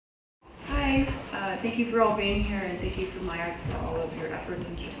thank you for all being here, and thank you for MIAC for all of your efforts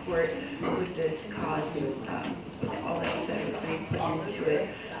and support with this cause and all that everybody put into it.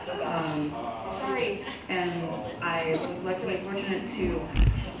 And I was luckily fortunate to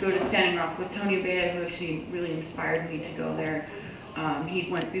go to Standing Rock with Tony Abeyta, who actually really inspired me to go there. He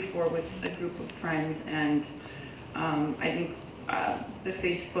went before with a group of friends, and I think the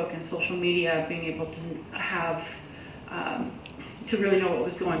Facebook and social media, being able to have to really know what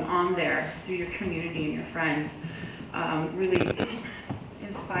was going on there through your community and your friends, really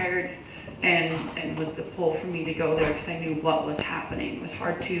inspired and was the pull for me to go there, because I knew what was happening. It was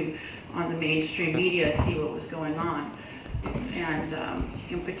hard to, on the mainstream media, see what was going on. And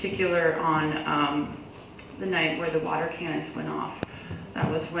in particular on the night where the water cannons went off, that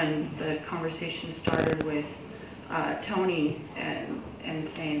was when the conversation started with Tony and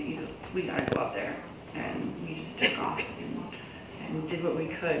saying, you know, we gotta go up there. And we just took off and did what we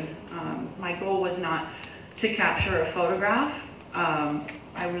could. My goal was not to capture a photograph.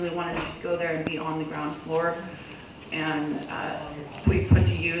 I really wanted to just go there and be on the ground floor. And we put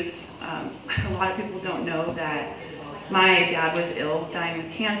to use, a lot of people don't know that my dad was ill, dying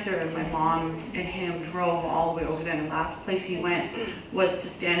of cancer, and my mom and him drove all the way over there, and the last place he went was to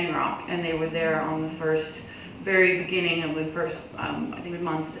Standing Rock, and they were there on the very beginning of the first, I think a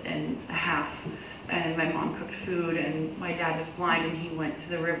month and a half, and my mom cooked food, and my dad was blind, and he went to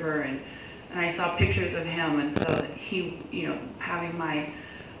the river, and I saw pictures of him, and so he, you know, having my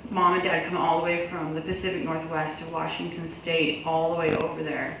mom and dad come all the way from the Pacific Northwest to Washington State, all the way over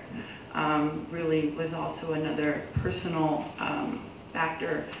there, really was also another personal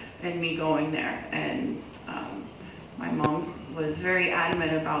factor in me going there. And my mom was very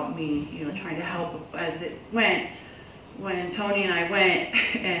adamant about me, you know, trying to help as it went. When Tony and I went,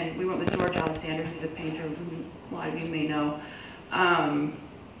 and we went with George Alexander, who's a painter, who a lot of you may know.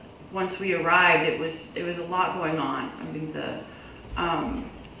 Once we arrived, it was a lot going on. I mean, the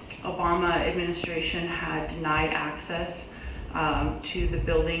Obama administration had denied access to the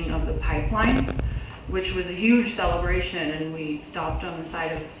building of the pipeline, which was a huge celebration, and we stopped on the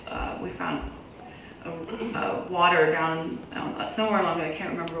side of, we found water down somewhere along there. I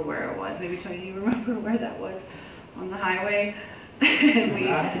can't remember where it was. Maybe Tony, do you remember where that was? On the highway.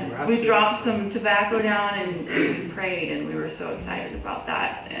 And we dropped some tobacco down, and we prayed, and we were so excited about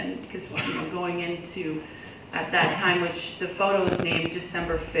that. And because, you know, going into, at that time, which the photo was named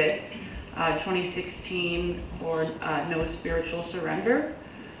December 5th, 2016, for No Spiritual Surrender.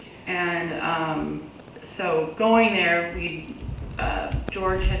 And so going there,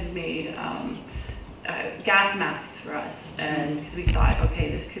 George had made gas masks for us, and because we thought,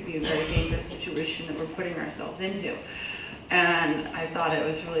 okay, this could be a very dangerous situation that we're putting ourselves into. And I thought it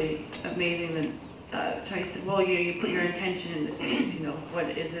was really amazing that Tony said, well, you know, you put your intention into things, you know, what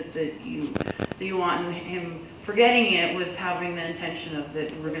is it that you want? And him forgetting it was having the intention of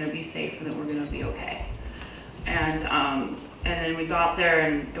that we're going to be safe and that we're going to be okay. And then we got there,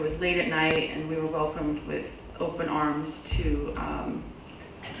 and it was late at night, and we were welcomed with open arms to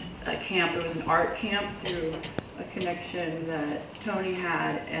a camp. It was an art camp through a connection that Tony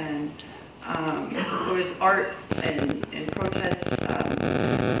had, and there was art and protest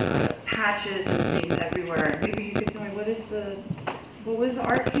patches and things everywhere. Maybe you could tell me, what was the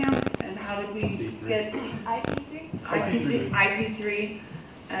art camp, and how did we get IP3?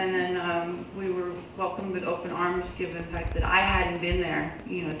 And then we were welcomed with open arms, given the fact that I hadn't been there,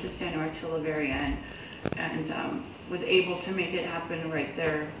 you know, to Standing Rock till the very end, and was able to make it happen right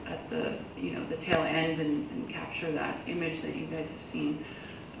there at the, you know, the tail end, and capture that image that you guys have seen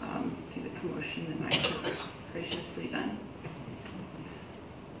through the commotion that Mike has graciously done.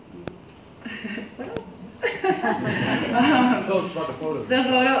 What else? Tell us about the photo. The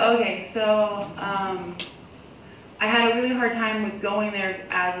photo, okay, so I had a really hard time with going there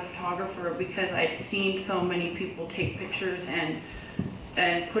as a photographer, because I'd seen so many people take pictures and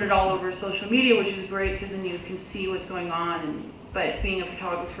put it all over social media, which is great because then you can see what's going on. But being a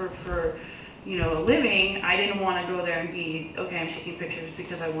photographer for, you know, a living, I didn't want to go there and be, okay, I'm taking pictures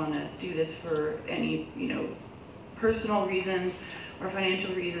because I want to do this for any, you know, personal reasons or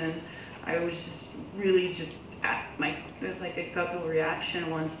financial reasons. I was just really just it was like a gut reaction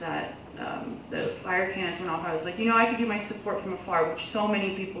once that the fire cannons went off. I was like, you know, I could do my support from afar, which so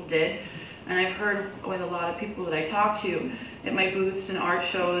many people did. And I've heard with a lot of people that I talk to at my booths and art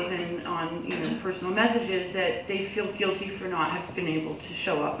shows and on, you know, personal messages, that they feel guilty for not having been able to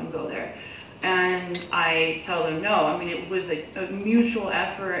show up and go there. And I tell them no. I mean, it was a mutual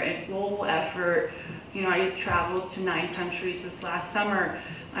effort, a global effort. You know, I traveled to 9 countries this last summer,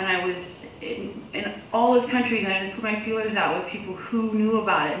 and I was in all those countries, and I put my feelers out with people who knew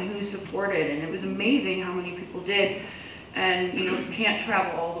about it and who supported, and it was amazing how many people did. And you know, can't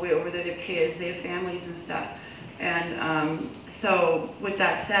travel all the way over there. They have kids, they have families and stuff. And so with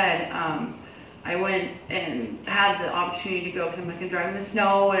that said, I went and had the opportunity to go because I'm not going to drive in the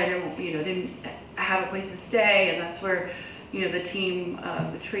snow, and I didn't have a place to stay, and that's where, you know, the team,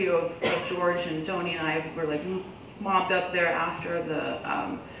 the trio of George and Tony and I were like mobbed up there after the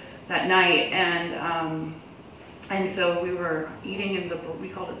that night, and so we were eating in we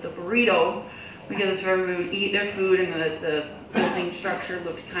called it the burrito, because it's where we would eat their food, and the building structure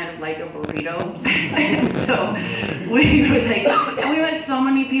looked kind of like a burrito. And so we were like, and we met so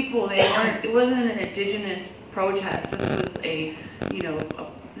many people. It wasn't an indigenous protest. This was a, you know,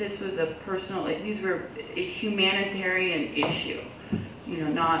 this was a personal, these were a humanitarian issue, you know,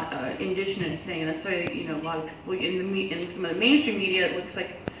 not an indigenous thing. And that's why, you know, a lot of people in some of the mainstream media, it looks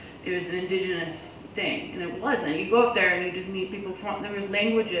like it was an indigenous thing, and it wasn't. You go up there and you just meet people from, there was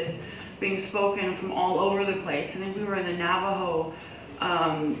languages being spoken from all over the place. I think we were in the Navajo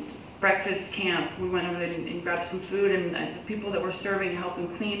breakfast camp. We went over there and grabbed some food, and the people that were serving, helping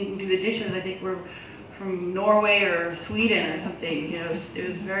clean and do the dishes, I think were from Norway or Sweden or something. You know, it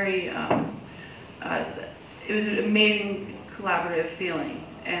was very, it was an amazing collaborative feeling.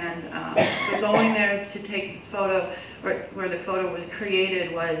 And so going there to take this photo, where the photo was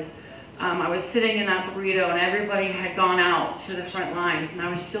created, was I was sitting in that burrito, and everybody had gone out to the front lines, and I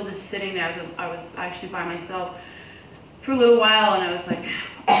was still just sitting there. I was actually by myself for a little while, and I was like,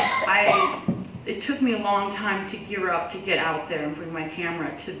 it took me a long time to gear up to get out there and bring my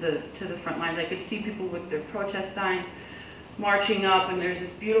camera to the front lines. I could see people with their protest signs marching up, and there's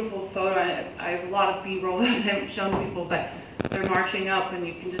this beautiful photo. I have a lot of B-roll that I haven't shown people, but they're marching up, and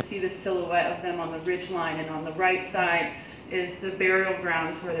you can just see the silhouette of them on the ridge line, and on the right side is the burial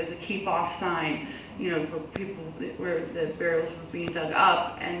grounds where there's a keep off sign, you know, where the burials were being dug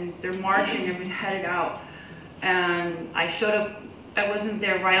up, and they're marching, everyone's headed out. And I showed up, I wasn't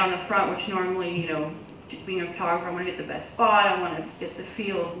there right on the front, which normally, you know, being a photographer, I want to get the best spot, I want to get the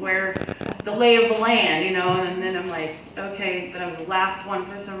feel of where, the lay of the land, you know, and then I'm like, okay, but I was the last one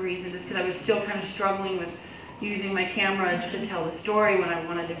for some reason, just because I was still kind of struggling with using my camera to tell the story when I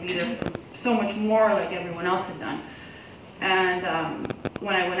wanted to be there for so much more like everyone else had done. And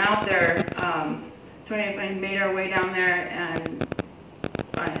when I went out there, Tony and I made our way down there, and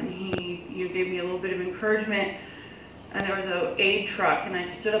he gave me a little bit of encouragement. And there was an aid truck, and I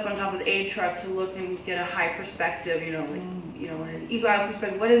stood up on top of the aid truck to look and get a high perspective, you know, like, you know, an eagle-eye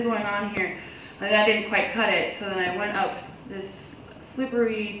perspective. What is going on here? And that didn't quite cut it. So then I went up this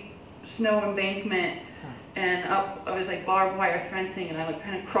slippery snow embankment, and up, I was like barbed wire fencing, and I like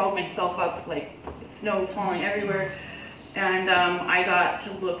kind of crawled myself up, like snow falling everywhere. And I got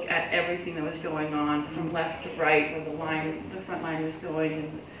to look at everything that was going on from left to right, where the front line was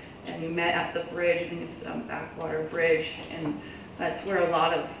going, and we met at the bridge. I think it's Backwater Bridge, and that's where a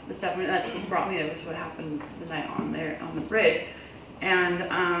lot of the stuff. That's what brought me there. Was what happened the night on the bridge, and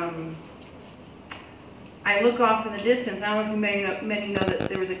I look off in the distance. I don't know if many know that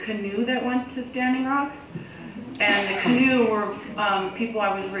there was a canoe that went to Standing Rock. And the canoe were people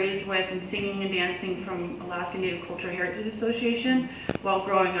I was raised with and singing and dancing from Alaska Native Cultural Heritage Association while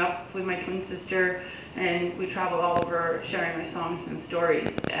growing up with my twin sister, and we traveled all over sharing my songs and stories.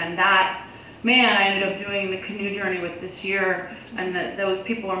 And that, man, I ended up doing the canoe journey with this year, and those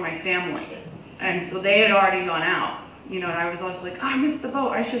people are my family. And so they had already gone out, you know, and I was also like, oh, I missed the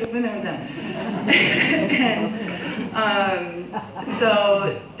boat, I should have been there with them. And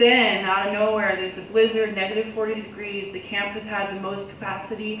so then, out of nowhere, there's the blizzard, negative 40 degrees. The campus had the most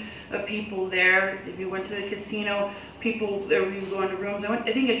capacity of people there. If you went to the casino, people, there were going to rooms.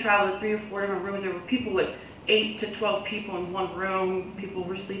 I think I traveled to 3 or 4 different rooms. There were people with 8 to 12 people in one room. People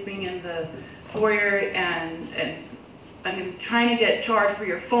were sleeping in the foyer, and I mean, trying to get charged for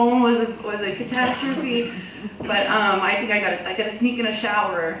your phone was a catastrophe. But I think I got to sneak in a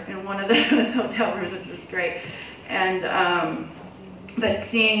shower in one of those hotel rooms, which was great. And but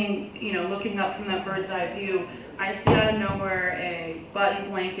seeing, you know, looking up from that bird's eye view, I see out of nowhere a button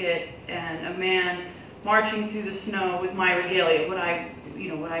blanket and a man marching through the snow with my regalia, what I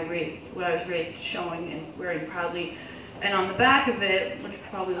was raised showing and wearing proudly. And on the back of it, which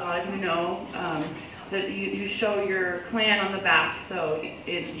probably a lot of you know, that you show your clan on the back, so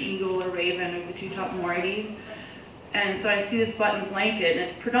it's eagle or raven, which you taught Moides. And so I see this button blanket, and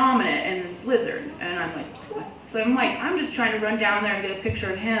it's predominant in this blizzard, and I'm like, what? So I'm just trying to run down there and get a picture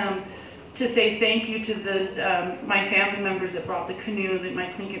of him to say thank you to the my family members that brought the canoe, my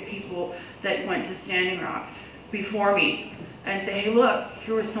Tlingit people that went to Standing Rock before me, and say, hey, look,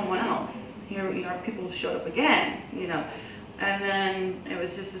 here was someone else. here our people showed up again, you know. And then it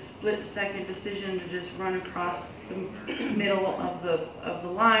was just a split-second decision to just run across the middle of the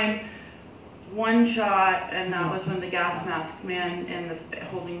line. One shot, and that was when the gas mask man and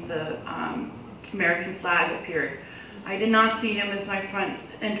holding the American flag appeared. I did not see him as my front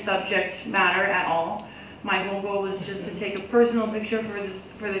and subject matter at all. My whole goal was just to take a personal picture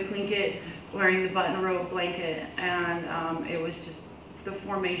for the Tlingit wearing the button robe blanket, and it was just, the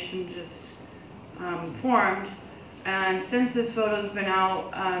formation just formed. And since this photo's been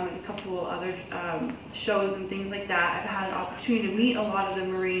out, a couple other shows and things like that, I've had an opportunity to meet a lot of the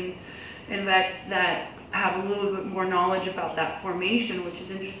Marines and vets that have a little bit more knowledge about that formation, which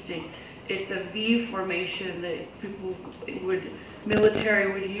is interesting. It's a V formation that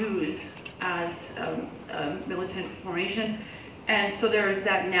military would use as a militant formation. And so there is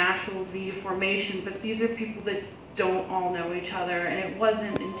that natural V formation, but these are people that don't all know each other, and it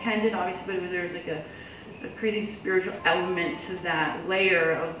wasn't intended, obviously, but there's like a crazy spiritual element to that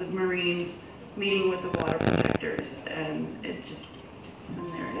layer of the Marines meeting with the water protectors, and it just,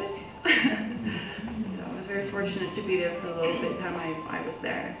 and there it is. So I was very fortunate to be there for the little bit time I was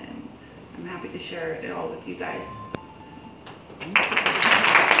there, and I'm happy to share it all with you guys.